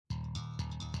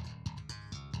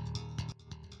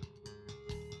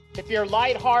If you're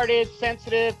lighthearted,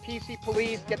 sensitive, PC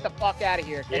police, get the fuck out of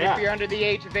here. And Yeah. if you're under the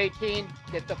age of 18,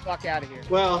 get the fuck out of here.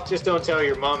 Well, just don't tell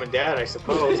your mom and dad, I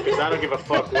suppose, because I don't give a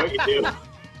fuck what you do.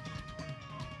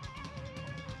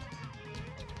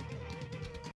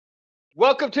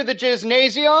 Welcome to the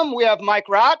Jiznasium. We have Mike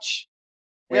Roch.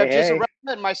 We have Jizarella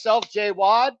and myself, Jay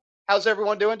Wad. How's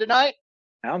everyone doing tonight?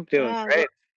 I'm doing great.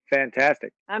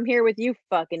 Fantastic. I'm here with you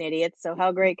fucking idiots, so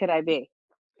how great could I be?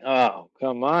 Oh,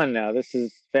 come on now. This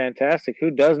is fantastic.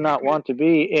 Who does not want to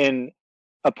be in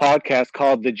a podcast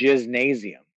called The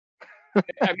Jiznasium?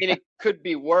 I mean, it could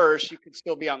be worse. You could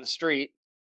still be on the street.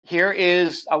 Here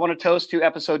is, I want to toast to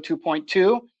episode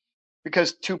 2.2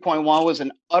 because 2.1 was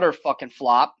an utter fucking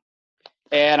flop.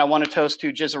 And I want to toast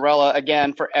to Jizarella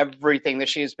again for everything that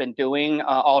she has been doing,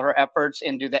 all her efforts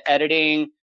into the editing,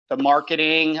 the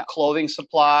marketing, clothing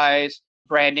supplies,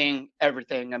 branding,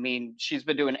 everything. I mean, she's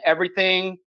been doing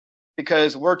everything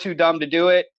because we're too dumb to do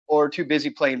it or too busy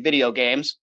playing video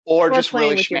games or just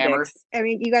really schmammered. I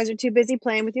mean, you guys are too busy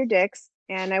playing with your dicks.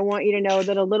 And I want you to know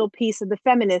that a little piece of the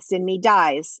feminist in me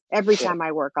dies every time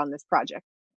I work on this project.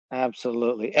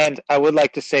 Absolutely. And I would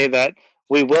like to say that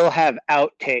we will have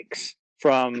outtakes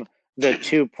from the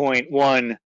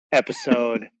 2.1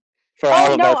 episode for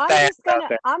all of our fans out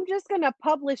there. I'm just gonna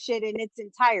publish it in its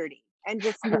entirety and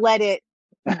just let it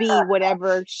be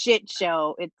whatever shit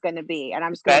show it's gonna be, and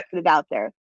I'm just gonna put it out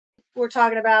there. We're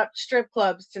talking about strip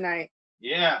clubs tonight.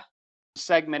 Yeah.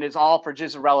 Segment is all for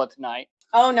Jizarella tonight.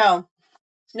 Oh no.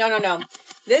 No.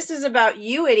 This is about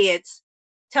you idiots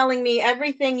telling me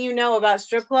everything you know about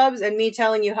strip clubs and me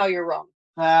telling you how you're wrong.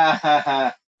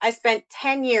 I spent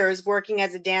 10 years working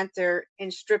as a dancer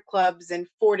in strip clubs in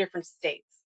 4 different states.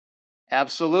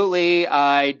 Absolutely.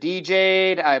 I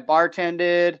DJ'd, I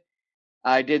bartended,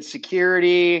 I did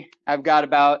security. I've got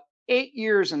about 8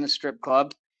 years in the strip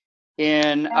club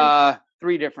in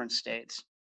 3 different states.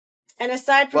 And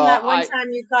aside from that one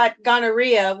time you got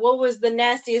gonorrhea, what was the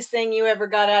nastiest thing you ever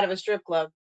got out of a strip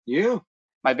club? You.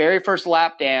 My very first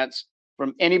lap dance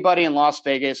from anybody in Las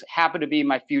Vegas happened to be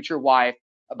my future wife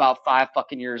about 5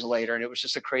 fucking years later. And it was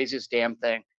just the craziest damn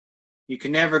thing. You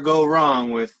can never go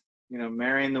wrong with,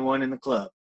 marrying the one in the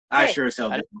club. I sure as hell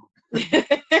did.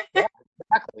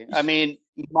 Exactly. I mean,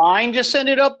 mine just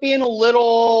ended up being a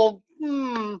little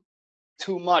too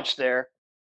much there.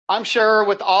 I'm sure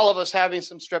with all of us having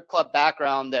some strip club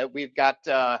background that we got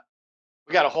a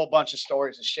whole bunch of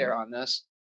stories to share on this.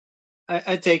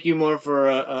 I take you more for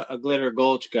a glitter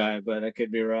gulch guy, but I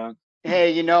could be wrong.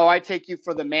 Hey, I take you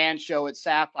for the man show at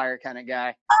Sapphire kind of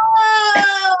guy.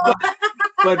 Oh!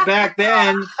 But back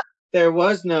then, there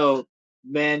was no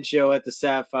man show at the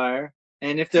Sapphire.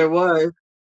 And if there was,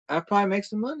 I'd probably make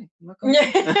some money.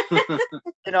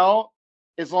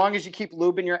 As long as you keep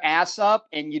lubing your ass up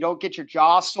and you don't get your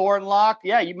jaw sore and locked,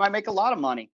 you might make a lot of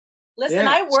money. Listen,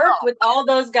 I worked with all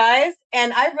those guys,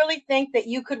 and I really think that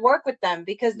you could work with them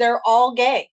because they're all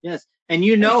gay. Yes. And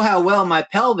you know how well my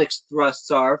pelvic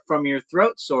thrusts are from your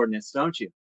throat soreness, don't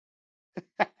you?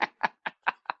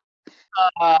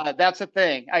 That's a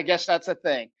thing. I guess that's a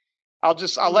thing. I'll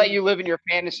let you live in your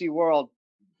fantasy world.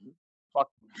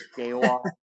 Fucking gay wall.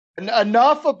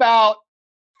 Enough about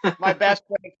my best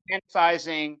friend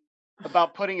fantasizing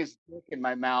about putting his dick in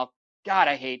my mouth. God,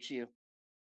 I hate you.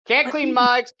 Can't clean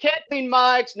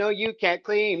mics. No, you can't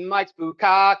clean Mike's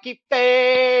bukkake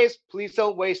face. Please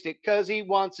don't waste it, cause he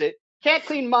wants it. Can't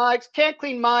clean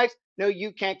mics. No,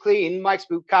 you can't clean Mike's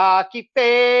bukkake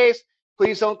face.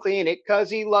 Please don't clean it, cause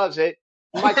he loves it.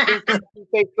 Mike's bukkake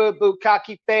face.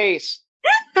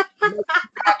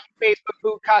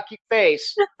 Bukkake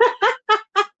face.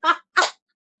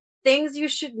 Things you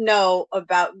should know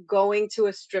about going to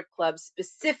a strip club,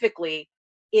 specifically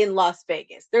in Las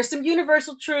Vegas. There's some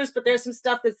universal truths, but there's some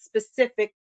stuff that's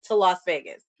specific to Las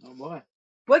Vegas. Oh boy.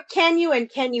 What can you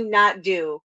and can you not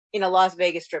do in a Las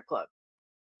Vegas strip club?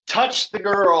 Touch the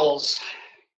girls.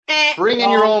 Bring in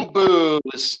your own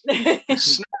booze.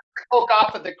 Snap coke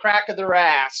off at the crack of their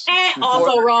ass.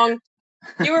 Also wrong.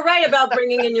 You were right about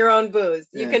bringing in your own booze.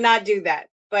 You cannot do that.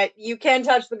 But you can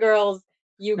touch the girls.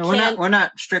 We're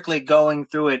not strictly going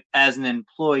through it as an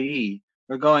employee.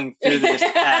 We're going through this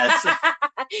as...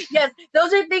 Yes,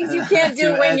 those are things you can't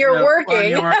do when you're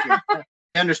working. I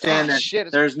understand that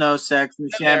there's no sex in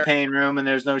the champagne room and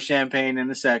there's no champagne in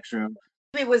the sex room.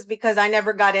 It was because I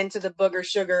never got into the booger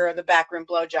sugar or the backroom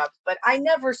blowjobs, but I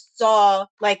never saw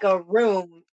like a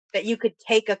room that you could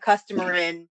take a customer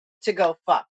in to go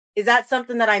fuck. Is that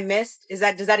something that I missed? Does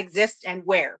that exist, and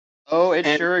where? Oh, it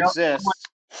sure exists.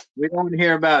 We don't want to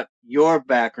hear about your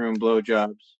backroom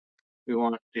blowjobs. We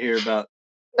want to hear about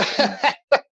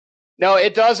No,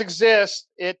 it does exist.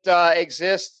 It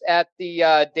exists at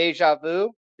the Deja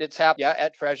Vu. It's happened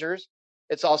at Treasures.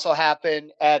 It's also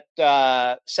happened at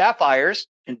Sapphires.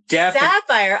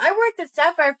 Sapphire. I worked at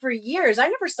Sapphire for years. I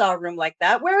never saw a room like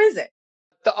that. Where is it?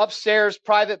 The upstairs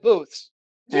private booths.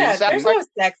 Yeah, there's no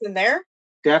sex in there.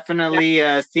 Definitely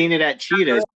seen it at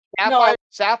Cheetahs.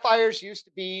 Sapphires used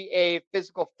to be a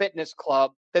physical fitness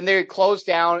club. Then they closed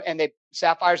down, and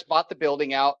Sapphires bought the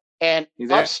building out. And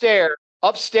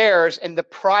upstairs in the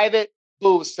private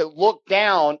booths that look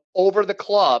down over the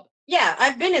club. Yeah,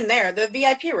 I've been in there, the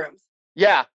VIP rooms.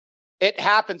 Yeah, it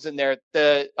happens in there.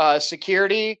 The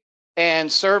security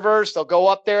and servers, they'll go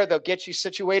up there, they'll get you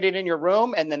situated in your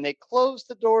room, and then they close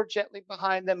the door gently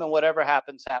behind them, and whatever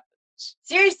happens, happens.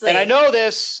 Seriously. And I know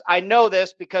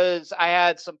this because I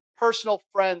had some personal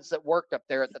friends that worked up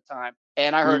there at the time,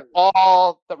 and I heard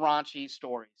all the raunchy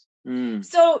stories.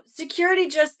 So security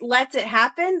just lets it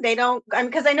happen? They don't,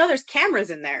 because I know there's cameras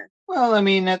in there. Well, I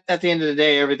mean, at the end of the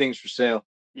day, everything's for sale.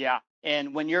 Yeah,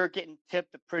 and when you're getting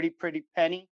tipped a pretty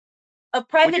penny. A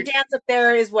private dance up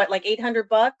there is what, like $800,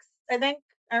 I think?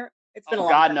 It's been a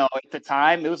long time. No, at the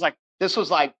time, this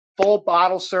was like full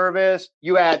bottle service.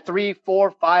 You had 3,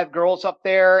 4, 5 girls up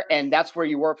there, and that's where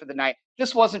you were for the night.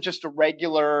 This wasn't just a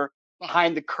regular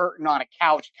behind the curtain on a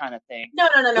couch kind of thing. No.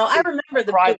 I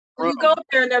remember you go up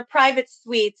there and they're private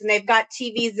suites, and they've got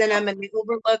TVs in them, and they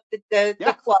overlook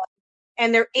the club,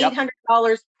 and they're $800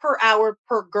 per hour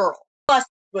per girl plus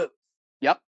booze.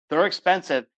 Yep, they're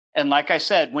expensive, and like I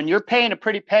said, when you're paying a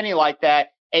pretty penny like that,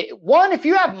 if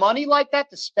you have money like that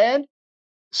to spend,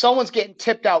 someone's getting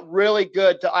tipped out really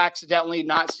good to accidentally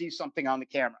not see something on the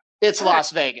camera. It's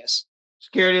Las Vegas.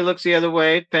 Security looks the other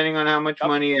way, depending on how much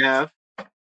money you have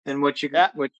and what you're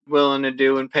willing to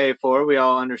do and pay for. We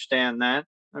all understand that.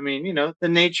 I mean, the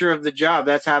nature of the job.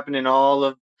 That's happened in all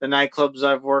of the nightclubs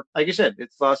I've worked. Like you said,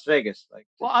 it's Las Vegas.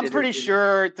 I'm pretty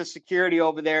sure the security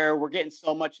over there were getting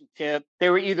so much in tip. They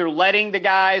were either letting the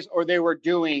guys or they were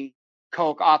doing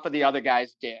coke off of the other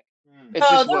guy's dick. It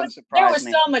just wouldn't surprise me. There was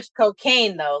so much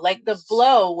cocaine, though. Like, the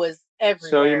blow was everywhere.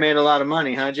 So you made a lot of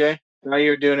money, huh, Jay? Now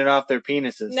you were doing it off their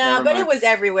penises. No, but it was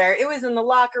everywhere. It was in the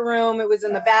locker room. It was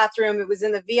in the bathroom. It was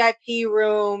in the VIP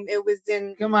room. It was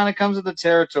in... Come on, it comes with the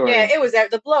territory. Yeah, it was...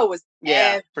 The blow was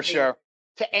everywhere. For sure.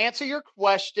 To answer your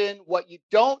question, what you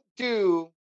don't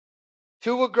do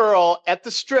to a girl at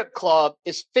the strip club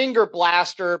is finger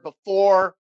blast her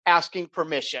before asking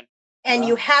permission. And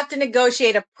you have to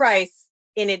negotiate a price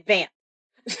in advance.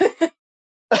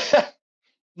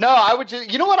 No, I would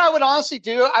just, what I would honestly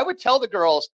do? I would tell the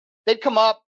girls, they'd come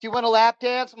up, do you want a lap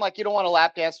dance? I'm like, you don't want a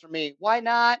lap dance for me. Why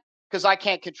not? Because I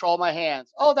can't control my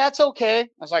hands. Oh, that's okay. I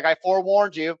was like, I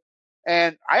forewarned you.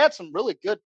 And I had some really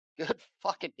good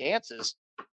fucking dances.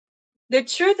 The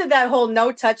truth of that whole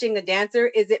no touching the dancer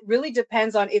is it really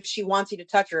depends on if she wants you to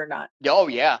touch her or not. Oh,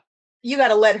 yeah. You got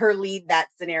to let her lead that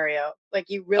scenario. Like,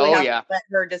 you really have to let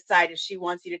her decide if she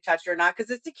wants you to touch her or not. Because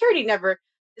the security never,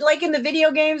 like in the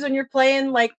video games when you're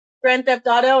playing like Grand Theft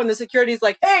Auto and the security's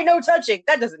like, hey, no touching.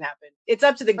 That doesn't happen. It's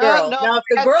up to the girl. Now, if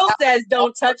the girl says,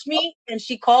 don't touch me, and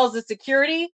she calls the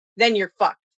security, then you're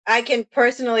fucked. I can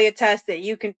personally attest that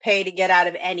you can pay to get out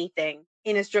of anything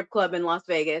in a strip club in Las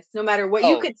Vegas. No matter what,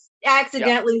 you could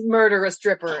accidentally murder a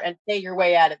stripper and pay your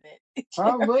way out of it.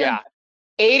 Probably. Yeah.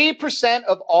 80%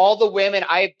 of all the women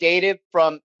I've dated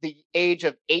from the age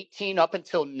of 18 up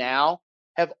until now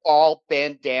have all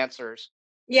been dancers.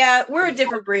 Yeah, we're a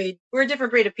different breed. We're a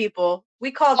different breed of people. We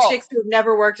call chicks who have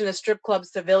never worked in a strip club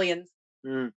civilians.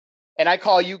 And I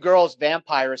call you girls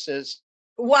vampiresses.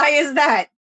 Why is that?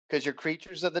 Because you're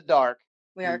creatures of the dark.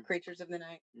 We are creatures of the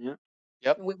night. Yeah.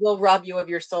 Yep. We will rob you of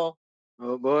your soul.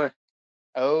 Oh, boy.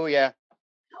 Oh, yeah.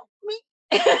 Help me.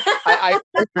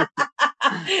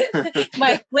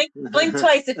 Mike, blink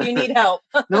twice if you need help.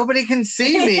 Nobody can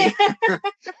see me.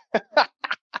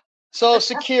 So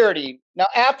security. Now,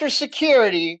 after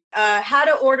security, how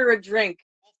to order a drink.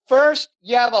 First,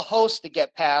 you have a host to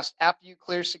get past after you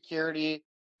clear security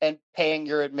and paying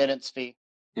your admittance fee.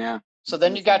 Yeah. So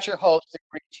then you got your host to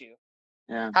greet you.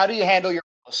 Yeah. How do you handle your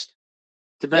host?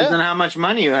 Depends on how much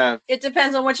money you have. It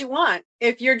depends on what you want.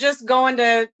 If you're just going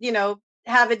to,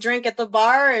 have a drink at the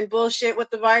bar and bullshit with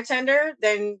the bartender,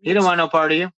 then you don't want no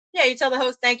part of you. Yeah, you tell the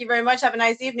host, thank you very much, have a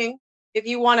nice evening. If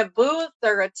you want a booth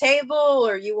or a table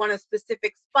or you want a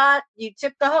specific spot, you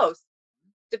tip the host.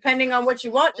 Depending on what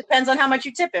you want, depends on how much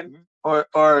you tip him.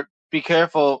 Or be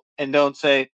careful and don't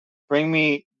say, bring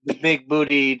me the big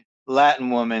bootied Latin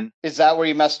woman. Is that where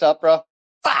you messed up, bro?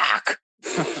 Fuck!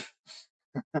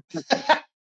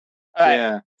 All right.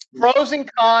 Yeah. Pros and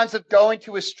cons of going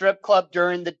to a strip club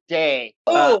during the day.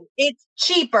 Oh, it's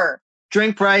cheaper.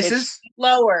 Drink prices It's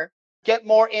lower. Get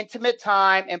more intimate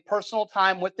time and personal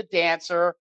time with the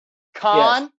dancer.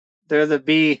 Con, yes. They're the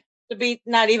B. The B,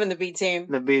 not even the B team.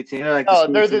 The B team. They're like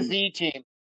they're team. the Z team.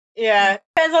 Yeah, it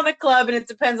depends on the club and it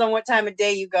depends on what time of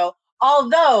day you go.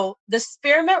 Although the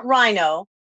Spearmint Rhino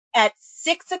at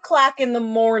 6 o'clock in the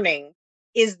morning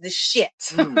is the shit.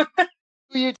 Who are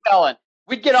you telling?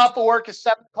 We'd get off of work at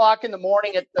 7 o'clock in the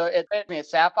morning at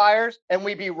Sapphires, and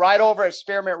we'd be right over at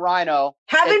Spearmint Rhino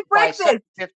having breakfast.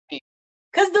 7:15.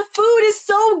 Because the food is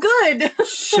so good.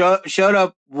 Showed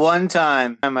up one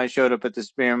time. I showed up at the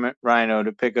Spearmint Rhino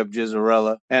to pick up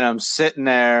Gizzarella, and I'm sitting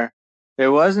there.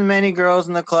 There wasn't many girls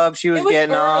in the club. She was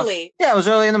getting early. off. Yeah, it was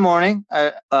early in the morning.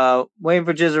 I waiting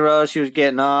for Gizzarella. She was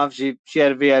getting off. She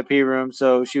had a VIP room,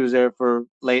 so she was there for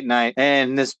late night.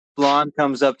 And this blonde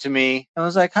comes up to me and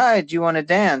was like, "Hi, do you want to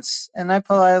dance?" And I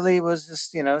politely was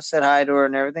just, said hi to her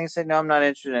and everything. Said, "No, I'm not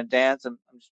interested in a dance. I'm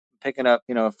just picking up,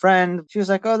 a friend." She was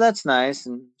like, "Oh, that's nice."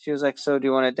 And she was like, "So do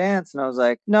you want to dance?" And I was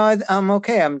like, "No, I'm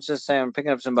okay. I'm just saying I'm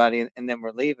picking up somebody and then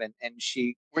we're leaving." And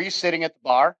she... Were you sitting at the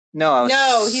bar?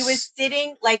 No, he was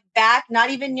sitting like back, not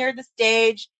even near the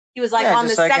stage. He was like on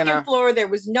the second floor. There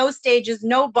was no stages,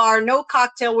 no bar, no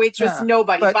cocktail waitress,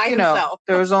 nobody by himself.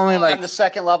 There was only like the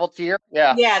second level tier.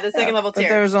 Yeah. Yeah, the second level tier. But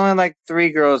there was only like 3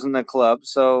 girls in the club.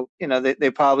 So,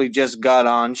 they probably just got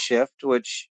on shift,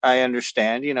 which I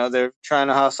understand. They're trying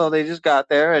to hustle. They just got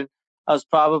there. And I was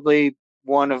probably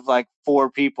one of like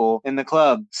 4 people in the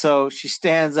club. So she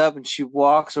stands up and she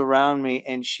walks around me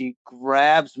and she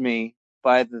grabs me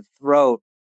by the throat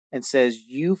and says,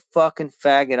 "You fucking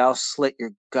faggot, I'll slit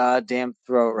your goddamn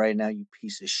throat right now, you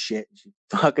piece of shit." And she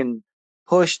fucking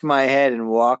pushed my head and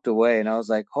walked away. And I was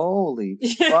like, holy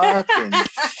fucking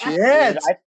shit.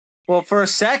 Well, for a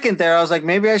second there, I was like,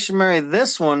 maybe I should marry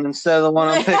this one instead of the one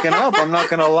I'm picking up. I'm not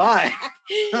going to lie.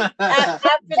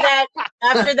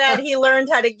 After that, he learned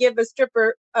how to give a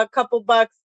stripper a couple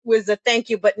bucks was a thank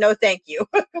you, but no thank you.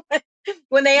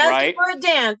 When they ask you for a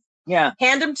dance,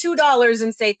 hand them $2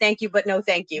 and say thank you, but no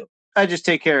thank you. I just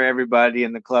take care of everybody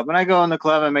in the club. When I go in the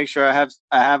club, I make sure I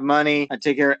have money. I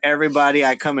take care of everybody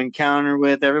I come encounter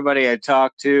with, everybody I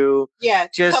talk to. Yeah,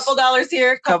 just couple dollars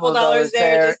here, couple dollars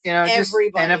there. Just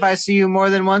everybody. And if I see you more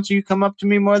than once, you come up to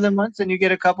me more than once, and you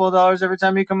get a couple of dollars every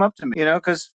time you come up to me.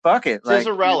 Because fuck it.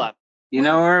 Gizzarella. You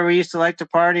know where we used to like to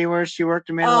party, where she worked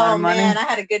and made a lot of money? Oh man, I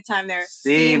had a good time there.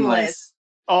 Seamless.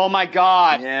 Oh my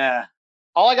God. Yeah.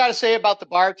 All I got to say about the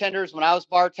bartenders, when I was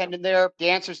bartending there,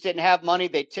 dancers didn't have money.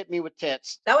 They tipped me with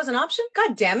tits. That was an option?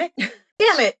 God damn it.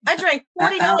 Damn it. I drank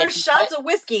 $40 shots of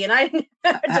whiskey and I didn't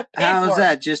have to pay How for was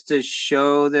that? Just to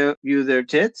show you their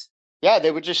tits? Yeah,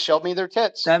 they would just show me their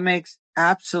tits. That makes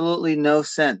absolutely no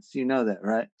sense. You know that,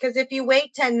 right? Because if you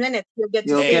wait 10 minutes, you'll get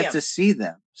to see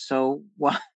them. So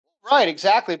why? Right,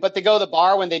 exactly. But they go to the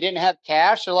bar when they didn't have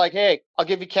cash. They're like, "Hey, I'll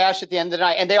give you cash at the end of the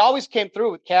night." And they always came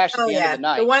through with cash at the end of the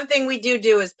night. The one thing we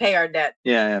do is pay our debt.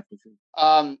 Yeah, for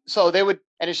sure. So they would,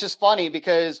 and it's just funny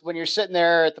because when you're sitting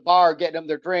there at the bar getting them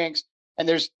their drinks, and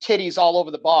there's titties all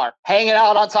over the bar, hanging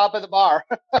out on top of the bar,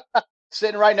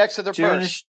 sitting right next to their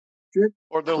purse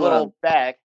or their little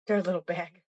bag. Their little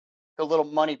bag. The little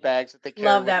money bags that they carry.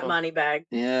 Love that money bag.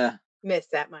 Yeah. Miss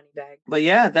that money bag. But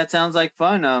yeah, that sounds like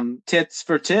fun. Tits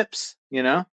for tips,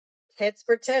 Tits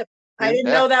for tips. I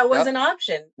didn't know that was an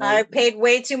option. I paid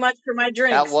way too much for my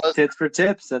drinks. That was Tits for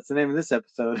Tips. That's the name of this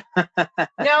episode. No,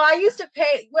 I used to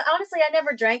pay. Well, honestly, I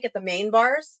never drank at the main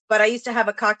bars, but I used to have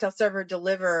a cocktail server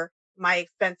deliver my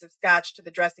expensive scotch to the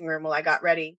dressing room while I got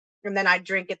ready. And then I'd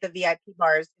drink at the VIP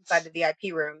bars inside the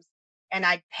VIP rooms. And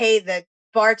I'd pay the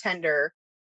bartender.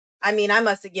 I mean, I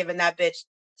must have given that bitch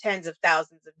tens of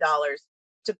thousands of dollars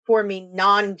to pour me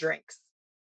non-drinks.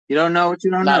 You don't know what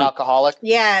you don't know. Not alcoholic.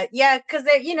 Yeah, because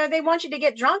they want you to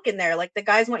get drunk in there. Like the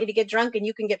guys want you to get drunk, and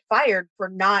you can get fired for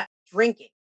not drinking.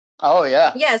 Oh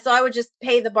yeah. Yeah, so I would just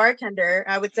pay the bartender.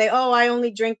 I would say, "Oh, I only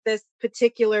drink this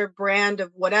particular brand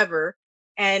of whatever,"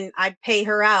 and I'd pay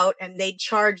her out, and they'd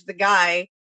charge the guy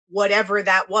whatever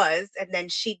that was, and then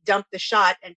she'd dump the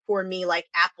shot and pour me like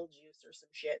apple juice or some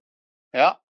shit.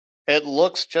 Yeah. It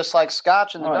looks just like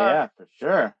scotch in the dark. Yeah, for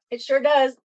sure. It sure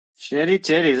does. Shitty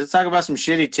titties. Let's talk about some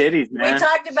shitty titties, man. We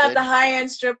talked about the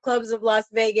high-end strip clubs of Las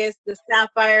Vegas, the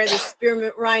Sapphire, the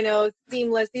Spearmint Rhino,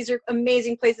 Seamless. These are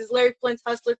amazing places. Larry Flint's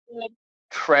Hustler Club.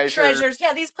 Treasures.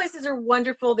 Yeah, these places are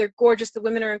wonderful. They're gorgeous. The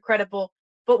women are incredible.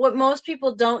 But what most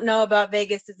people don't know about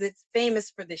Vegas is it's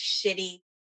famous for the shitty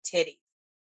titties.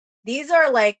 These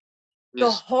are like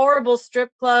the horrible strip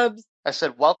clubs. I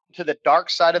said, welcome to the dark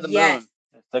side of the moon.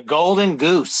 The Golden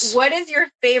Goose. What is your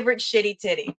favorite shitty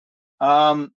titty?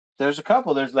 There's a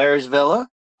couple. There's Larry's Villa.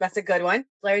 That's a good one.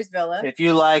 Larry's Villa. If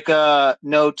you like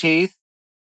no teeth,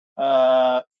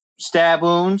 Stab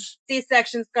wounds.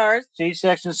 C-section scars.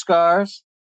 C-section scars.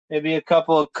 Maybe a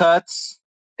couple of cuts.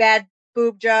 Bad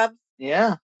boob jobs.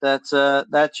 Yeah, that's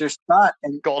your spot.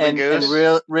 And Golden Goose.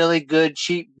 And really good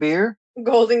cheap beer.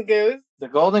 Golden Goose. The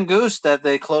Golden Goose that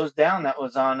they closed down, that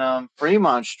was on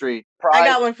Fremont Street. I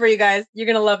got one for you guys. You're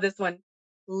gonna love this one.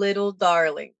 Little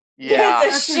Darling. Yeah.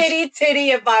 It's a shitty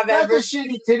titty if I've ever. That's a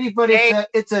shitty titty, but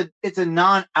it's a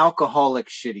non-alcoholic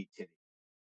shitty titty.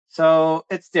 So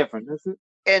it's different.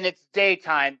 And it's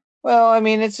daytime. Well, I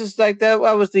mean, it's just like that.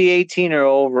 I was the 18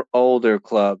 or older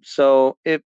club, so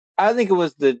I think it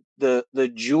was the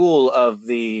jewel of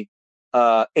the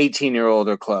 18 or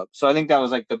older club. So I think that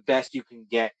was like the best you can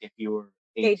get if you were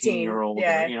 18 or older,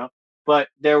 yeah. you know. But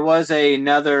there was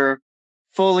another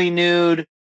fully nude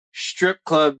strip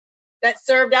club that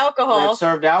served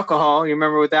alcohol. You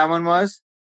remember what that one was?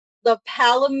 The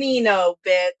Palomino,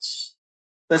 bitch.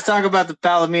 Let's talk about the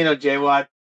Palomino, J-Wad.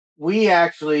 We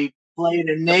actually played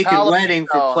a naked wedding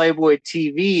for Playboy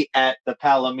TV at the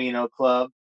Palomino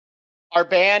Club. Our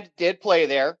band did play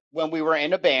there when we were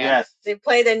in a band. Yes. They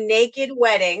played a naked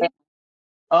wedding.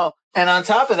 Oh, and on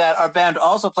top of that, our band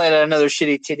also played at another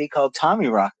shitty titty called Tommy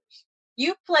Rockers.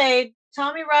 You played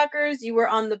Tommy Rockers. You were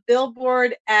on the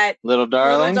billboard at Little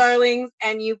Darlings,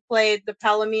 and you played the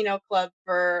Palomino Club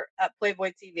for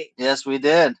Playboy TV. Yes, we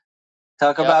did.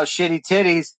 Talk about shitty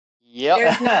titties.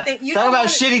 Yep. Talk about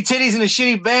shitty titties in a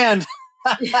shitty band.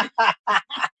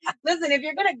 Listen, if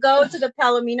you're gonna go to the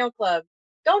Palomino Club,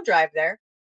 don't drive there.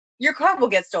 Your car will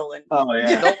get stolen. Oh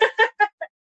yeah.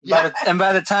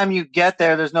 By the time you get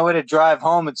there, there's no way to drive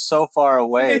home. It's so far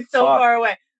away. It's so far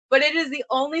away. But it is the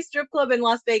only strip club in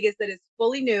Las Vegas that is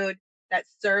fully nude that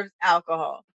serves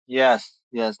alcohol. Yes.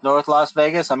 North Las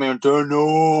Vegas. I mean, to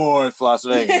North Las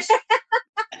Vegas.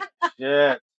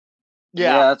 Shit.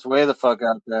 Yeah, that's way the fuck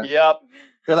out there. Yep.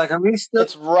 You're like, are we still?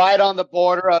 It's right on the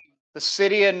border of the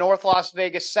city of North Las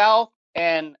Vegas South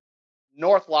and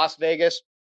North Las Vegas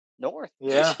North.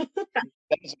 Yeah.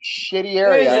 That's a shitty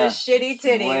area. It's a shitty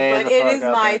titty, but it is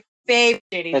my favorite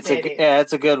shitty titty.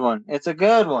 It's a good one. It's a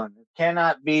good one. It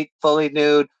cannot beat fully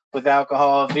nude with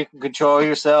alcohol. If you can control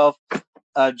yourself,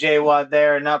 J-Wad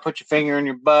there, and not put your finger in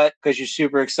your butt because you're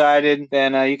super excited,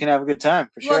 then you can have a good time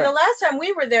for sure. Well, the last time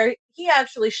we were there, he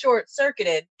actually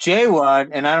short-circuited. J-Wad,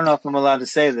 and I don't know if I'm allowed to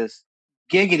say this,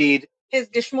 giggitied. His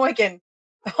geschmoiken.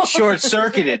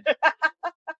 Short-circuited.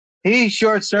 He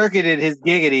short-circuited his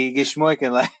giggity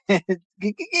geschmoiken like.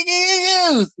 Do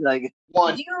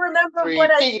you remember what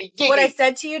I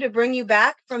said to you to bring you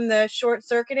back from the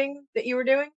short-circuiting that you were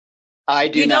doing? I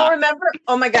do not. You don't remember?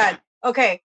 Oh my God.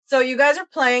 Okay. So you guys are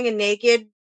playing a naked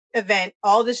event.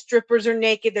 All the strippers are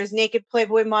naked. There's naked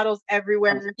Playboy models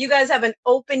everywhere. You guys have an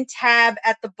open tab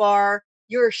at the bar.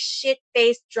 You're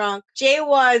shit-faced drunk.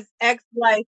 J-Wad's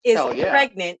ex-wife is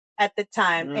pregnant at the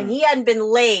time, and he hadn't been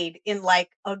laid in like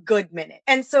a good minute.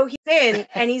 And so he's in,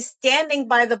 and he's standing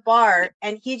by the bar,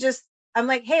 and I'm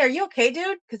like, hey, are you okay,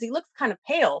 dude? Because he looks kind of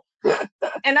pale.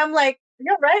 And I'm like,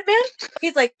 you're right, man.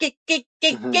 He's like, and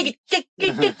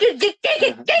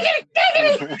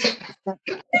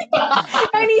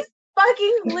he's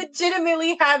fucking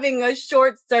legitimately having a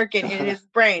short circuit in his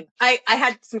brain. I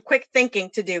had some quick thinking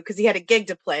to do because he had a gig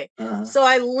to play. So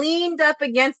I leaned up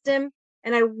against him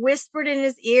and I whispered in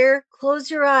his ear, close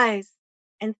your eyes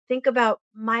and think about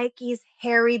Mikey's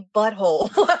hairy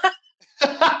butthole.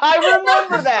 I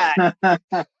remember that.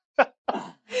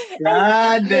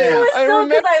 God damn. I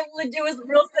remember. It was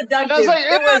real seductive.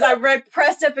 I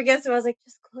pressed up against him. I was like,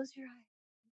 just close your eyes.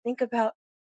 Think about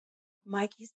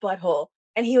Mikey's butthole.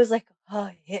 And he was like,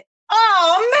 oh, man,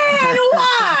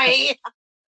 why?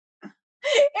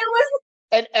 It was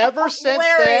And ever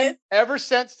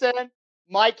since then,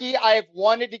 Mikey, I have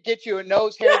wanted to get you a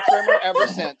nose hair trimmer ever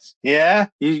since. Yeah?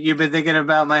 You've been thinking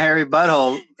about my hairy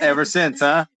butthole ever since,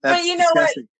 huh? That's but you know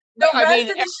disgusting. What? The rest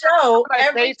of the show,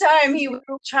 every time he was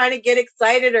trying to get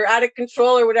excited or out of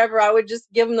control or whatever, I would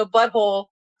just give him the butthole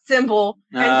symbol,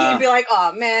 and he'd be like,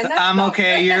 "Oh man, I'm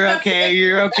okay. You're okay.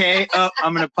 You're okay. Oh,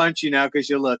 I'm gonna punch you now because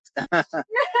you looked."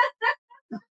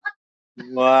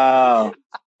 Wow.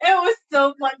 It was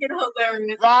so fucking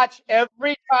hilarious. Roch,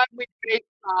 every time we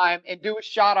FaceTime and do a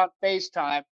shot on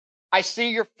FaceTime, I see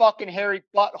your fucking hairy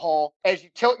butthole as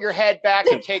you tilt your head back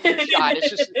and take your shot.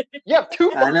 It's just, you have two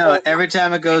buttholes. I know. Every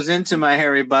time it goes into my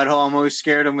hairy butthole, I'm always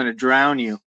scared I'm going to drown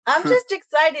you. I'm just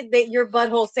excited that your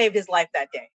butthole saved his life that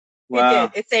day. Wow.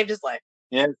 It did. It saved his life.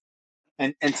 Yeah.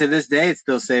 And to this day, it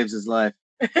still saves his life.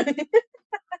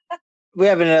 We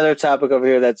have another topic over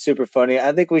here that's super funny.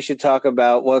 I think we should talk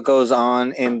about what goes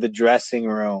on in the dressing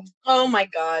room. Oh, my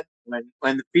God.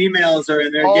 when the females are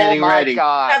in there getting ready.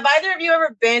 God. Have either of you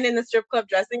ever been in the strip club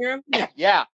dressing room?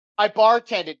 Yeah. I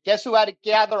bartended. Guess who had to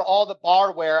gather all the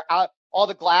barware out, all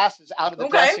the glasses out of the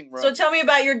dressing room? So tell me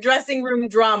about your dressing room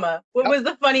drama. What was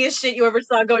the funniest shit you ever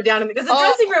saw go down? Because the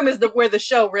dressing room is where the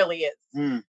show really is.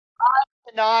 I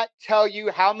cannot tell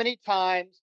you how many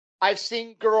times I've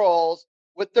seen girls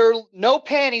with their no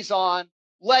panties on,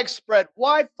 legs spread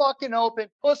wide fucking open,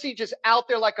 pussy just out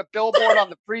there like a billboard on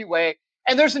the freeway,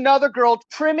 and there's another girl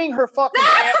trimming her fucking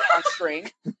tampon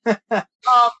string.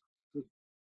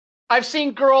 I've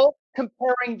seen girls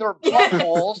comparing their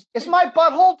buttholes. Is my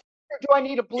butthole, or do I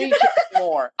need to bleach it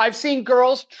more? I've seen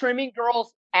girls trimming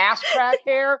girls' ass crack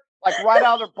hair, like right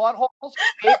out of their buttholes,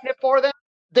 shaving it for them.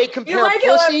 They compare you like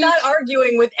pussies. How I'm not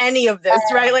arguing with any of this,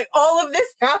 right? Like all of this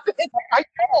happened. I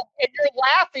know, and you're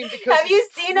laughing because. Have you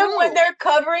seen them when they're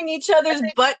covering each other's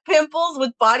butt pimples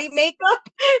with body makeup?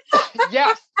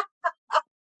 Yes.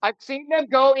 I've seen them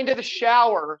go into the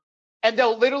shower and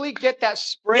they'll literally get that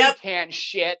spray tan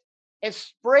shit and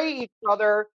spray each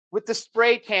other with the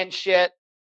spray tan shit,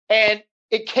 and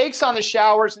it cakes on the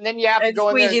showers, and then you have to go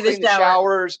in there and clean the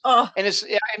showers. Oh. And it's,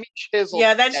 chisel.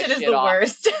 Yeah, that shit is the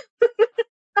worst.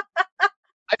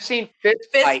 I've seen fist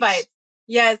fights.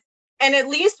 Yes. And at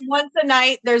least once a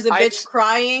night, there's a bitch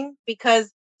crying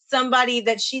because somebody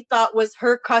that she thought was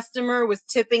her customer was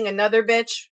tipping another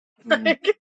bitch.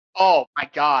 Oh my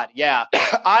God, yeah.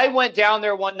 I went down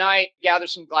there one night, gathered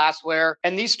some glassware,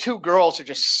 and these two girls are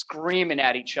just screaming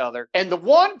at each other. And the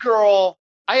one girl,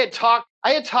 I had talked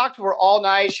to her all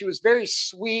night. She was very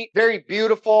sweet, very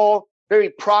beautiful, very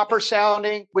proper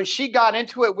sounding. When she got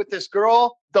into it with this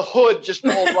girl, the hood just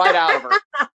pulled right out of her.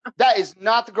 That is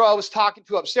not the girl I was talking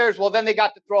to upstairs. Well, then they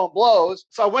got to throwing blows.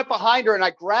 So I went behind her and I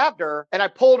grabbed her and I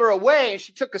pulled her away, and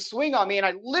she took a swing on me, and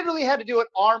I literally had to do an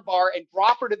arm bar and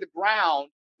drop her to the ground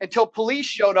until police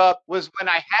showed up. Was when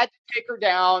I had to take her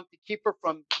down to keep her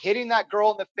from hitting that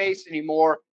girl in the face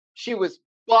anymore. She was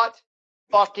butt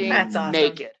fucking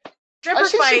naked. Stripper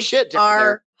fights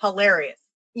are hilarious.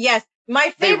 Yes.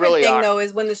 My favorite thing, though,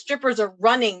 is when the strippers are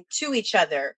running to each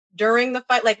other during the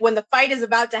fight. Like when the fight is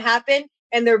about to happen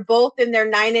and they're both in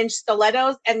their 9-inch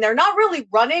stilettos and they're not really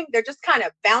running. They're just kind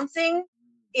of bouncing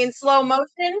in slow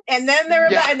motion. And then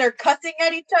they're cussing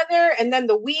at each other. And then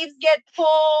the weaves get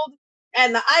pulled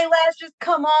and the eyelashes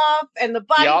come off and the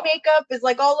body makeup is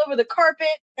like all over the carpet.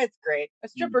 It's great. A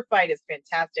stripper fight is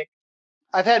fantastic.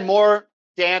 I've had more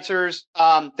dancers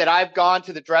that I've gone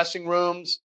to the dressing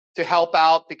rooms to help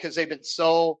out because they've been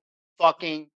so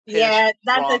fucking pissed that's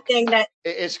drunk. The thing that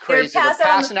it's crazy. They're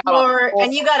passing out on the floor,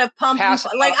 and you gotta pump them.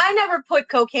 Like I never put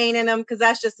cocaine in them because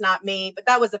that's just not me. But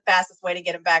that was the fastest way to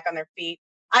get them back on their feet.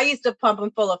 I used to pump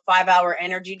them full of 5-hour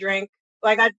energy drink.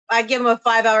 Like I give them a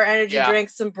 5-hour energy drink,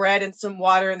 some bread, and some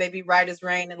water, and they'd be right as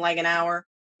rain in like an hour.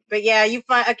 But yeah, you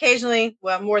find occasionally,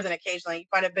 well, more than occasionally, you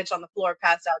find a bitch on the floor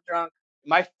passed out drunk.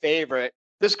 My favorite.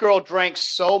 This girl drank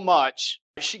so much.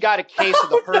 She got a case of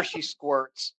the Hershey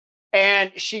squirts,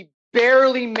 and she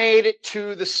barely made it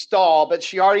to the stall, but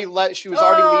she was already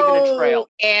leaving a trail.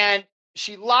 And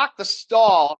she locked the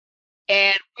stall,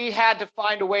 and we had to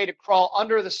find a way to crawl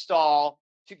under the stall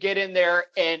to get in there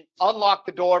and unlock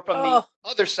the door from the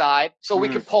other side so we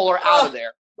could pull her out of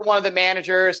there. One of the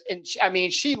managers, and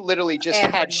she literally just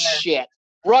had shit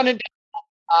running down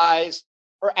her eyes,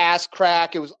 her ass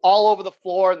crack. It was all over the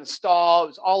floor in the stall. It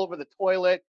was all over the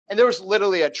toilet. And there was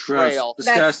literally a trail.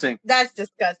 Disgusting. That's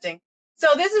disgusting. So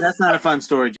that's not a fun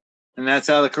story. And that's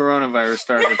how the coronavirus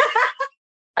started.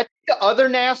 I think the other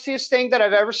nastiest thing that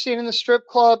I've ever seen in the strip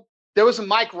club, there was a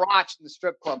Mike Roch in the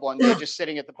strip club one day just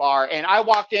sitting at the bar. And I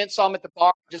walked in, saw him at the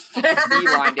bar, just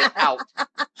beelined it out,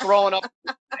 throwing up.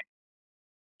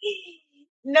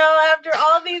 No, after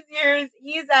all these years,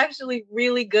 he's actually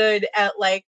really good at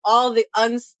like all the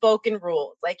unspoken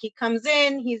rules. Like he comes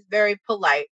in, he's very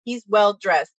polite, he's well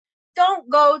dressed. Don't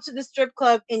go to the strip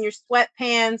club in your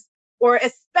sweatpants, or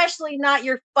especially not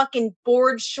your fucking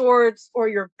board shorts or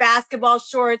your basketball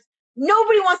shorts.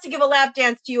 Nobody wants to give a lap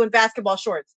dance to you in basketball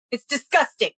shorts. It's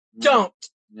disgusting. Don't.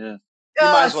 Yeah. You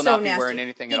might as well not be wearing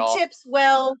anything at all. He tips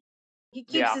well. He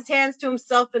keeps his hands to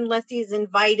himself unless he's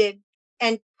invited.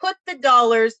 And put the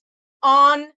dollars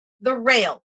on the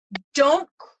rail. Don't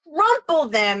crumple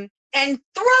them and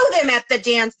throw them at the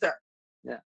dancer.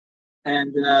 Yeah.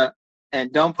 And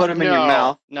don't put them in your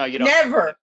mouth. No, you don't.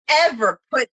 Never, ever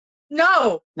put.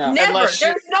 No. Never.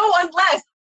 There's no unless.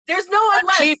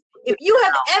 If you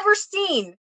have ever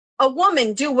seen a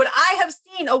woman do what I have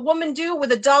seen a woman do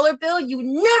with a dollar bill, you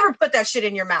never put that shit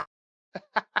in your mouth.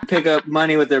 Pick up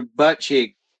money with their butt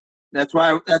cheek. That's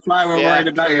why we're worried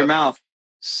about your mouth.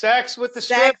 Sex with the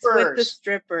Sex strippers. with the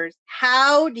strippers.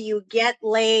 How do you get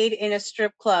laid in a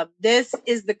strip club? This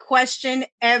is the question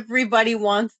everybody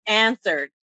wants answered.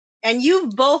 And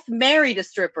you've both married a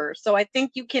stripper, so I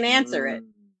think you can answer it.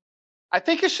 I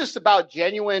think it's just about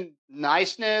genuine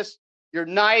niceness. You're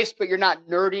nice, but you're not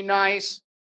nerdy nice.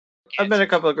 I've been a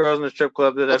couple of girls in the strip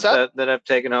club that I've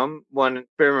taken home. One,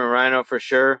 Spearmint Rhino for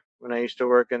sure. When I used to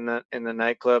work in the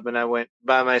nightclub, and I went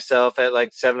by myself at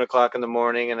like 7 o'clock in the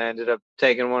morning, and I ended up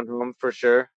taking one home for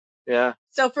sure. Yeah.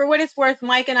 So for what it's worth,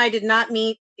 Mike and I did not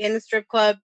meet in the strip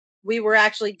club. We were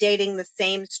actually dating the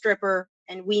same stripper,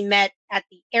 and we met at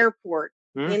the airport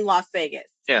in Las Vegas.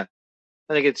 Yeah.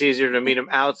 I think it's easier to meet them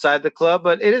outside the club,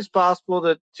 but it is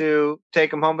possible to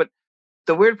take them home. But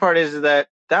the weird part is that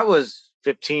was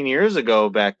 15 years ago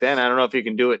back then. I don't know if you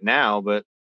can do it now, but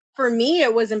for me,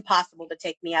 it was impossible to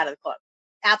take me out of the club.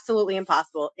 Absolutely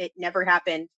impossible. It never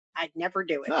happened. I'd never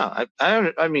do it. No,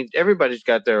 I mean, everybody's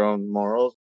got their own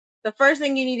morals. The first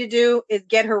thing you need to do is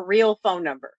get her real phone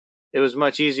number. It was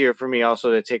much easier for me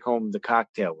also to take home the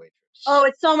cocktail waitress. Oh,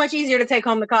 it's so much easier to take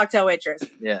home the cocktail waitress.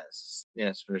 Yes,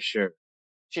 for sure.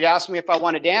 She'd ask me if I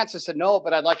want to dance. I said, no,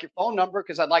 but I'd like your phone number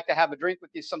because I'd like to have a drink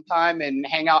with you sometime and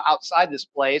hang out outside this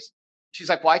place. She's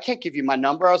like, well, I can't give you my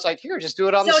number. I was like, here, just do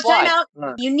it on the slide. So time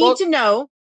out. You need to know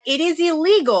it is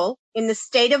illegal in the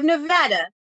state of Nevada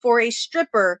for a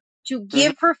stripper to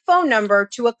give her phone number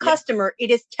to a customer.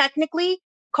 It is technically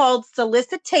called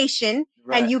solicitation,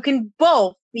 and you can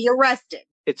both be arrested.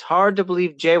 It's hard to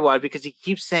believe J-Wad because he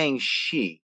keeps saying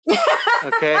she.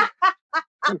 Okay?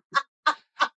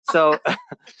 So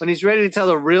when he's ready to tell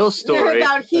the real story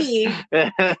about he,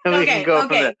 we can go from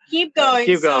there. Keep going.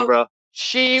 Keep going, bro.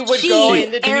 She would go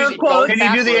in the air quotes. Can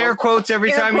you do the air quotes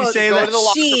every time you say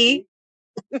that? She.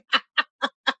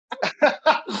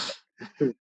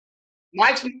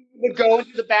 Mike would go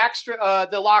into the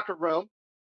the locker room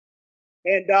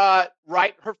and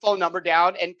write her phone number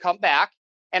down and come back.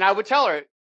 And I would tell her,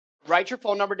 write your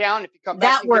phone number down. If you come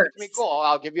back, that works. Give it to me, cool.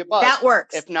 I'll give you a buzz. That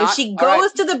works. If not, she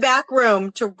goes to the back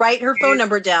room to write her phone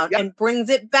number down and brings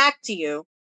it back to you,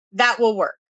 that will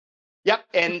work. Yep,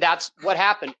 and that's what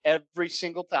happened every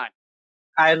single time.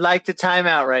 I'd like to time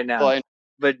out right now.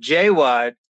 But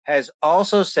J-Wad has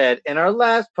also said in our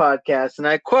last podcast, and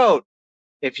I quote,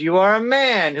 if you are a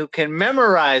man who can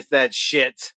memorize that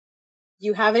shit,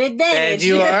 you have an advantage. And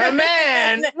you are a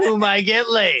man who might get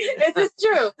laid. This is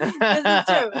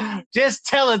true. Just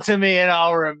tell it to me and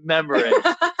I'll remember it.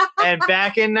 And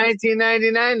back in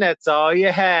 1999, that's all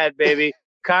you had, baby.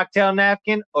 Cocktail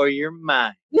napkin or you're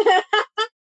mine.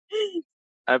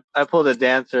 I pulled a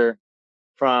dancer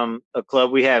from a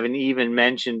club we haven't even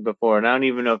mentioned before, and I don't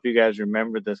even know if you guys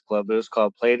remember this club. It was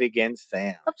called Play It Again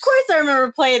Sam's. Of course I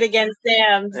remember Play It Again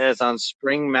Sam's. Yeah, it's on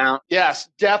Spring Mountain. Yes,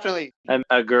 definitely.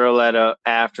 A girl at a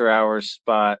after-hours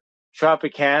spot.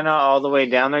 Tropicana all the way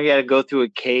down there. You had to go through a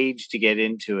cage to get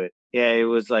into it. Yeah, it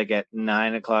was like at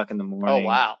 9 o'clock in the morning. Oh,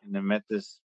 wow. And I met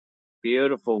this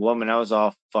beautiful woman. I was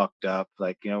all fucked up.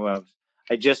 Like, you know,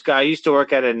 I used to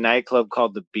work at a nightclub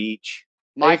called The Beach.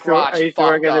 I used to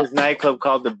work at this nightclub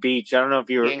called The Beach. I don't know if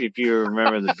you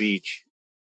remember The Beach.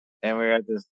 And we were at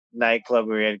this nightclub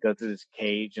where we had to go through this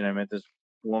cage, and I met this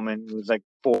woman. It was like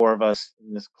 4 of us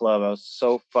in this club. I was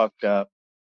so fucked up.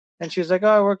 And she was like, oh,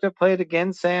 I worked at Play It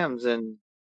Again Sam's. And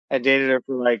I dated her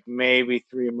for like maybe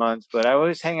 3 months. But I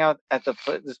always hang out at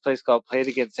this place called Play It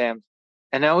Again Sam's.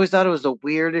 And I always thought it was the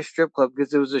weirdest strip club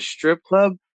because it was a strip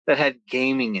club that had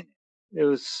gaming in it. It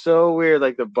was so weird.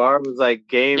 Like the bar was like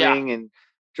gaming and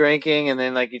drinking, and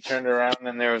then like you turned around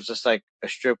and there was just like a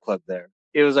strip club there.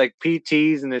 It was like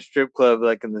PTs and a strip club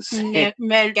like in the same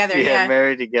married together.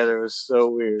 Married together. It was so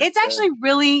weird. It's actually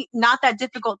really not that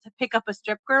difficult to pick up a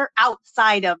stripper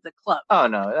outside of the club. Oh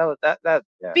no, that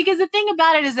because the thing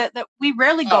about it is that we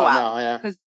rarely go out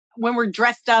because when we're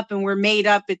dressed up and we're made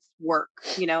up, it's work.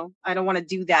 You know, I don't want to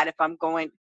do that if I'm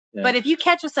going. Yeah. But if you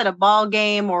catch us at a ball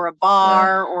game or a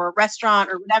bar or a restaurant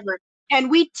or whatever, and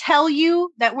we tell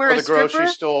you that we're a stripper, grocery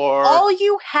store, all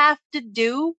you have to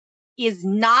do is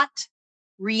not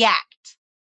react.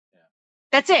 Yeah.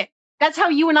 That's it. That's how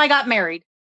you and I got married.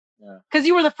 Because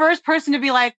you were the first person to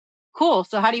be like, cool,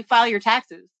 so how do you file your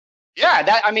taxes? Yeah,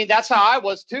 that's how I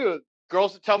was too.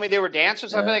 Girls would tell me they were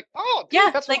dancers. I'd be like, oh,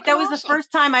 dude, that's like that was awesome. The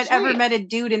first time I'd ever met a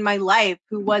dude in my life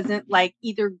who wasn't like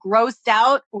either grossed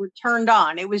out or turned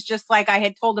on. It was just like I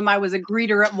had told him I was a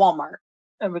greeter at Walmart.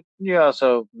 Yeah, but you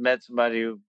also met somebody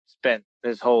who spent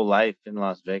his whole life in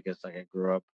Las Vegas, like I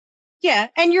grew up. Yeah,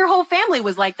 and your whole family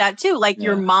was like that too. Like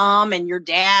your mom and your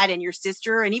dad and your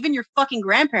sister and even your fucking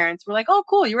grandparents were like, oh,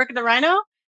 cool, you work at the Rhino?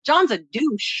 John's a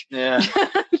douche. Yeah.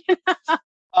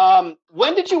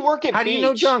 When did you work at How Beach? do you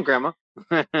know John, Grandma?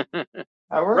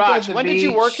 I worked Raj, at the when beach did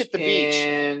you work at the beach?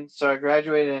 And so I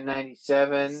graduated in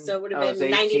 97. So it would I have was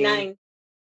been 18. 99.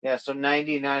 Yeah, so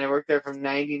 99. I worked there from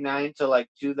 99 to like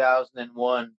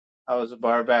 2001. I was a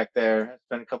bar back there. I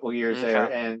spent a couple of years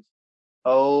there. And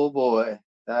oh boy,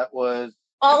 that was.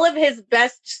 All of his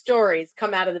best stories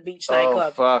come out of the Beach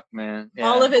nightclub. Oh, fuck, man. Yeah.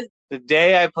 All of his. The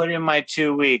day I put in my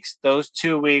 2 weeks, those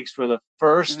 2 weeks were the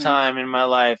first time in my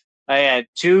life I had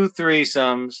 2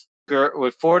 threesomes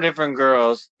with 4 different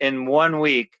girls in 1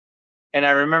 week. And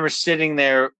I remember sitting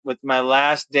there with my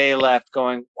last day left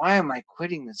going, why am I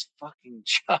quitting this fucking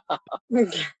job?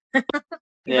 But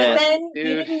then you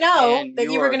didn't know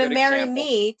that you were going to marry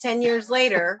me 10 years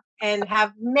later and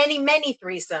have many, many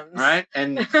threesomes. Right?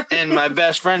 And my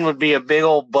best friend would be a big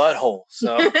old butthole.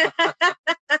 So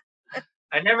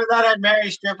I never thought I'd marry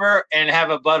a stripper and have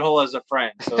a butthole as a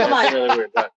friend. So that's really weird.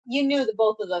 But you knew that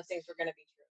both of those things were going to be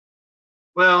true.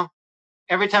 Well,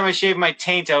 every time I shaved my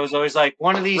taint, I was always like,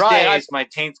 one of these days, my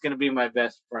taint's going to be my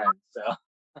best friend. So.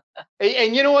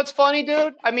 And you know what's funny,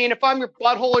 dude? I mean, if I'm your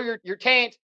butthole or your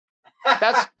taint,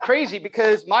 that's crazy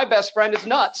because my best friend is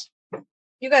nuts.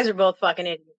 You guys are both fucking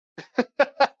idiots.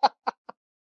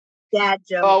 Dad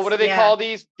jokes. Oh, what do they call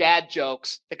these? Dad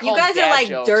jokes. They call you guys are like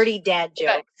jokes. Dirty dad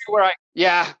jokes.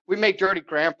 We make dirty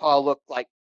grandpa look like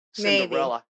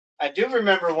Cinderella. Maybe. I do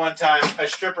remember one time a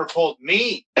stripper pulled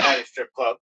me at a strip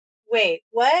club. Wait,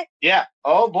 what? Yeah.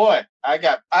 Oh boy, I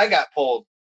got pulled.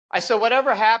 I said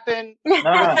whatever happened.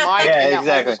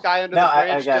 Exactly. This guy under the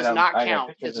bridge does not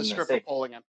count. It's a stripper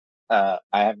pulling him. I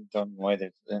haven't thrown away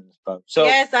in this pub. So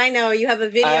yes, I know you have a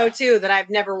video too that I've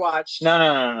never watched.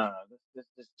 No. This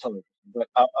is totally. But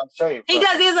I'll show you. He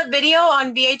has a video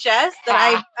on VHS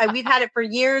that we've had it for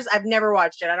years. I've never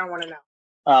watched it. I don't want to know.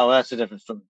 Oh, well, that's a different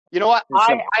story. You know what?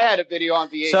 I had a video on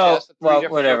VHS. So, well,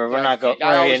 whatever. We're not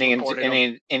getting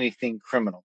into anything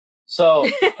criminal. So,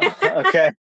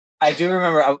 okay. I do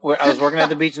remember I was working at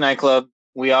the Beach nightclub.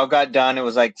 We all got done. It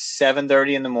was like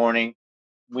 7:30 in the morning.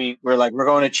 We're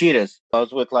going to Cheetah's. I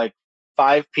was with like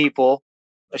 5 people.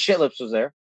 Shit Lips was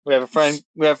there. We have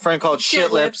a friend called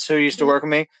Shit Lips who used to work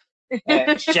with me.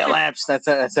 Shit Lips. That's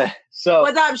it. So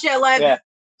what's up, Shit Lips? Yeah.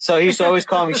 So he used to always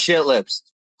call me Shit Lips.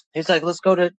 He's like, let's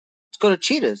go to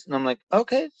Cheetah's. And I'm like,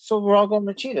 okay, so we're all going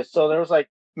to Cheetah's. So there was like,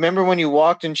 remember when you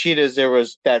walked in Cheetah's, there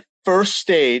was that first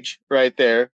stage right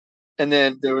there. And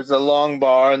then there was a long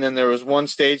bar, and then there was 1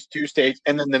 stage, 2 stage,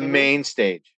 and then the main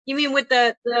stage. You mean with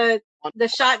the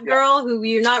shot girl who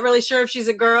you're not really sure if she's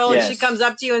a girl, and she comes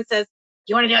up to you and says,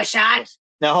 "You want to do a shot? Yes.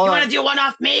 Now hold on. You want to do one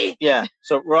off me?" Yeah.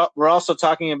 So we're also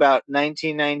talking about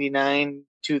 1999,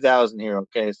 2000 here.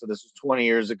 Okay, so this was 20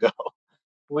 years ago.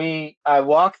 I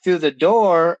walked through the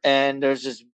door, and there's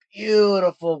this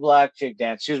beautiful black chick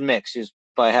dance. She was mixed. She was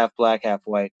by half black, half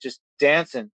white, just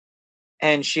dancing.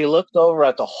 And she looked over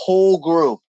at the whole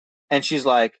group, and she's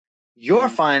like, "You're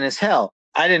fine as hell."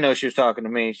 I didn't know she was talking to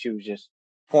me. She was just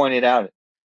pointed out.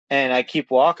 And I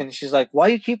keep walking. She's like, "Why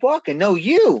you keep walking?" "No,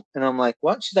 you." And I'm like,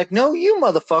 "What?" She's like, "No, you,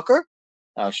 motherfucker."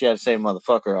 Oh, she had to say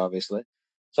motherfucker, obviously.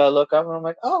 So I look up, and I'm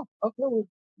like, "Oh, okay, well,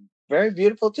 very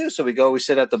beautiful, too." So we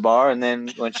sit at the bar, and then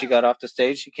when she got off the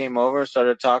stage, she came over,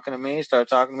 started talking to me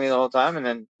the whole time. And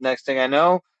then next thing I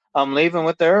know, I'm leaving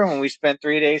with her, and we spent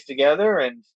 3 days together,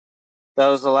 and that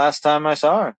was the last time I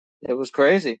saw her. It was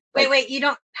crazy. Wait, you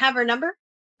don't have her number?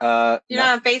 You're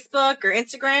not on Facebook or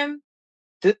Instagram?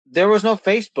 There was no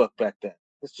Facebook back then.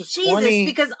 It's just Jesus,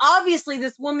 because obviously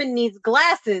this woman needs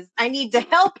glasses. I need to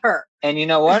help her. And you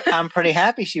know what? I'm pretty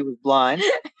happy she was blind.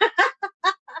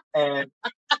 And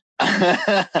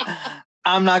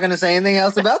I'm not going to say anything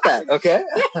else about that, okay?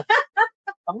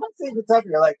 I'm not saying it's up.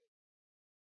 You're like,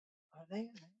 are they?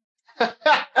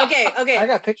 Okay. I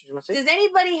got pictures. Does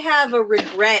anybody have a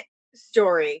regret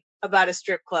story about a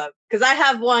strip club? Because I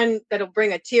have one that'll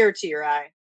bring a tear to your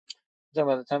eye. Is that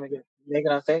by the time we get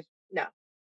naked on stage? No.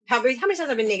 How many times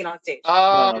have I been naked on stage?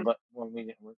 No, but when we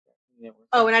didn't work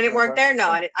there. When I didn't work there? No,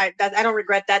 I don't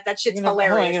regret that. That shit's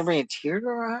hilarious. Are you going to bring a tear to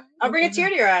your eye? I'll bring a tear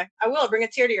to your eye. I will bring a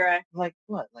tear to your eye. Like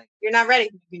what? Like you're not ready.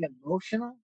 Being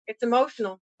emotional? It's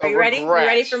emotional. Are you ready? You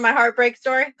ready for my heartbreak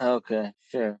story? Okay,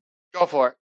 sure. Go for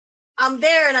it. I'm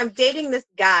there and I'm dating this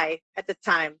guy at the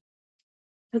time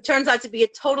who turns out to be a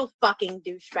total fucking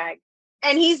douchebag.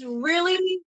 And he's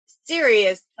really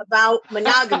serious about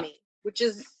monogamy, which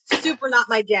is super not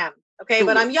my jam. Okay,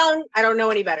 but I'm young. I don't know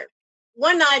any better.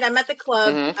 One night I'm at the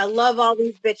club. I love all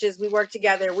these bitches. We work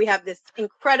together. We have this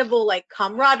incredible like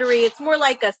camaraderie. It's more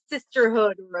like a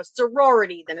sisterhood or a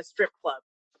sorority than a strip club.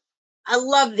 I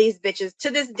love these bitches. To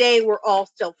this day, we're all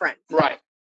still friends. Right.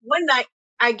 One night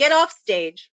I get off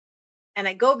stage. and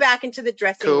I go back into the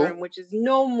dressing room, which is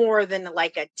no more than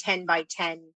like a 10 by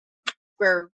 10,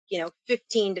 where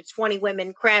 15 to 20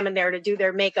 women cram in there to do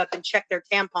their makeup and check their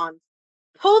tampons.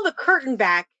 Pull the curtain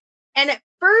back, and at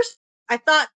first I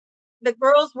thought the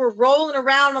girls were rolling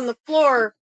around on the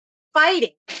floor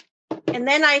fighting, and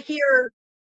then I hear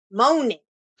moaning.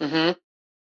 Mm-hmm.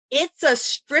 It's a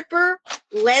stripper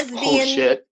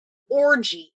lesbian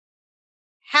orgy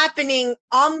happening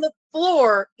on the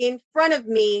floor in front of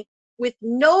me with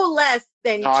no less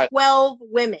than 12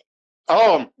 women.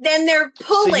 Oh. Then they're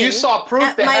pulling. So you saw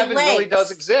proof that heaven really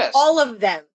does exist. All of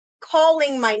them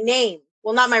calling my name.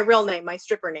 Well, not my real name, my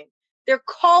stripper name. They're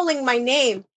calling my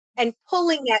name and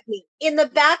pulling at me. In the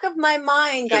back of my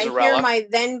mind, I hear my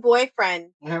then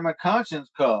boyfriend. I hear my conscience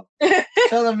call.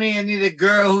 Telling me I need a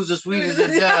girl who's as sweet as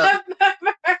a dove.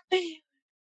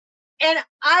 And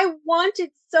I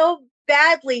wanted so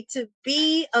badly to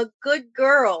be a good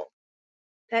girl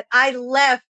that I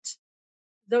left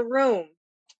the room.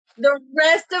 The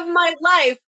rest of my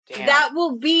life, that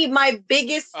will be my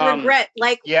biggest regret.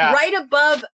 Right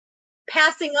above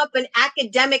passing up an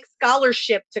academic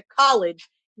scholarship to college,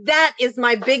 that is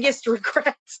my biggest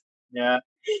regret. Yeah.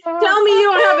 Tell me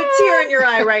you don't have a tear in your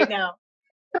eye right now.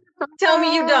 Tell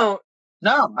me you don't.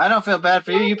 No, I don't feel bad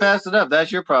for you. You passed it up.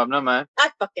 That's your problem, not mine.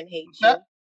 I fucking hate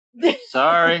you.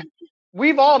 Sorry.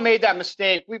 We've all made that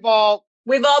mistake. We've all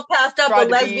passed up a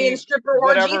lesbian stripper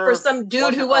orgy for some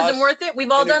dude who wasn't worth it. We've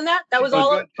all done that. That was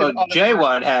all.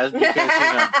 J-Wad has, because,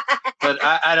 but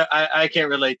I can't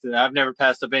relate to that. I've never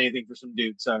passed up anything for some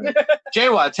dude. Sorry.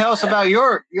 J-Wad, tell us about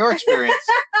your experience.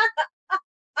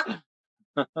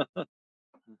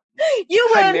 You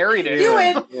win. I married her. You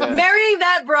win. Yeah. Marrying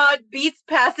that broad beats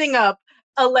passing up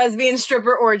a lesbian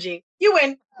stripper orgy. You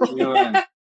win. You win.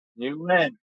 You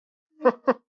win.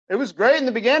 It was great in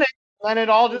the beginning, and it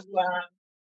all just went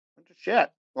to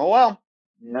shit. Oh well.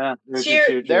 Yeah.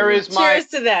 Cheers. There is my cheers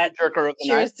to that.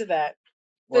 Cheers to that.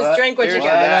 Just drink what you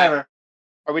got.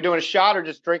 Are we doing a shot or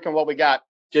just drinking what we got?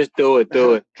 Just do it.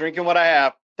 Do it. Drinking what I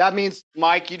have. That means,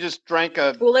 Mike, you just drank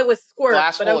a it was squirt,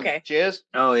 glass but full okay. of jizz.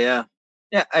 Oh yeah.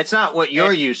 Yeah, it's not what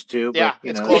you're used to, but yeah,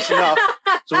 it's close enough.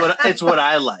 It's what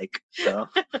I like. So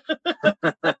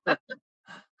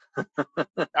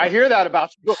I hear that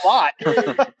about you a lot.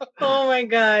 Oh my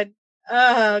god.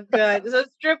 Oh god. So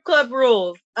strip club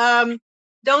rules.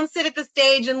 Don't sit at the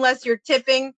stage unless you're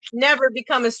tipping. Never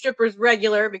become a stripper's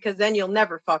regular because then you'll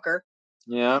never fuck her.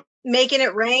 Yeah. Making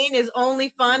it rain is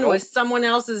only fun with someone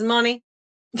else's money.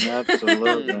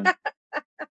 Absolutely.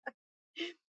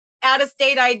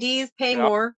 Out-of-state IDs pay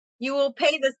more. You will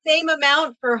pay the same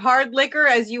amount for hard liquor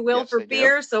as you will for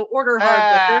beer, so order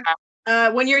hard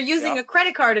liquor. When you're using a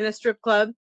credit card in a strip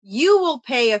club, you will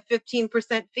pay a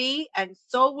 15% fee, and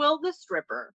so will the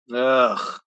stripper.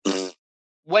 Ugh.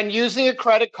 When using a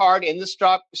credit card in the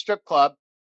strip club,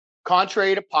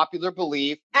 contrary to popular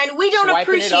belief, and we don't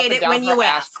appreciate it when you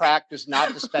ask. Ass crack does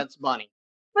not dispense money.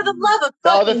 For the love of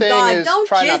fucking God, don't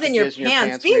jizz in your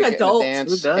pants. Be an adult. And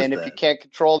if you can't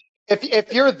control,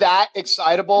 if you're that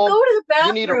excitable, go to the bathroom.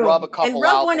 You need to rub a couple and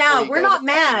rub one out. We're not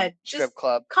mad. Strip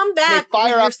club. Come back with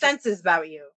your senses about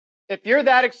you. If you're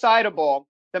that excitable,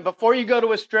 then before you go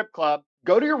to a strip club,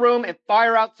 go to your room and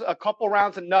fire out a couple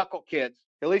rounds of knuckle kids.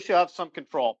 At least you'll have some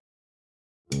control.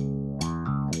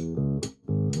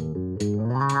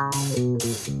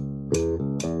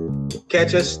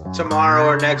 Catch us tomorrow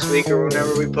or next week or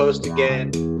whenever we post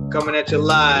again. Coming at you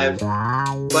live,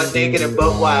 butt naked and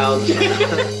butt wild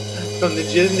from the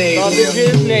Jiznasium.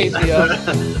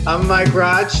 I'm Mike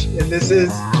Roch, and this is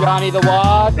Johnny the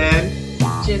Wad and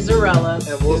Jizzarella.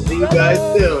 And we'll see you guys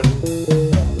soon.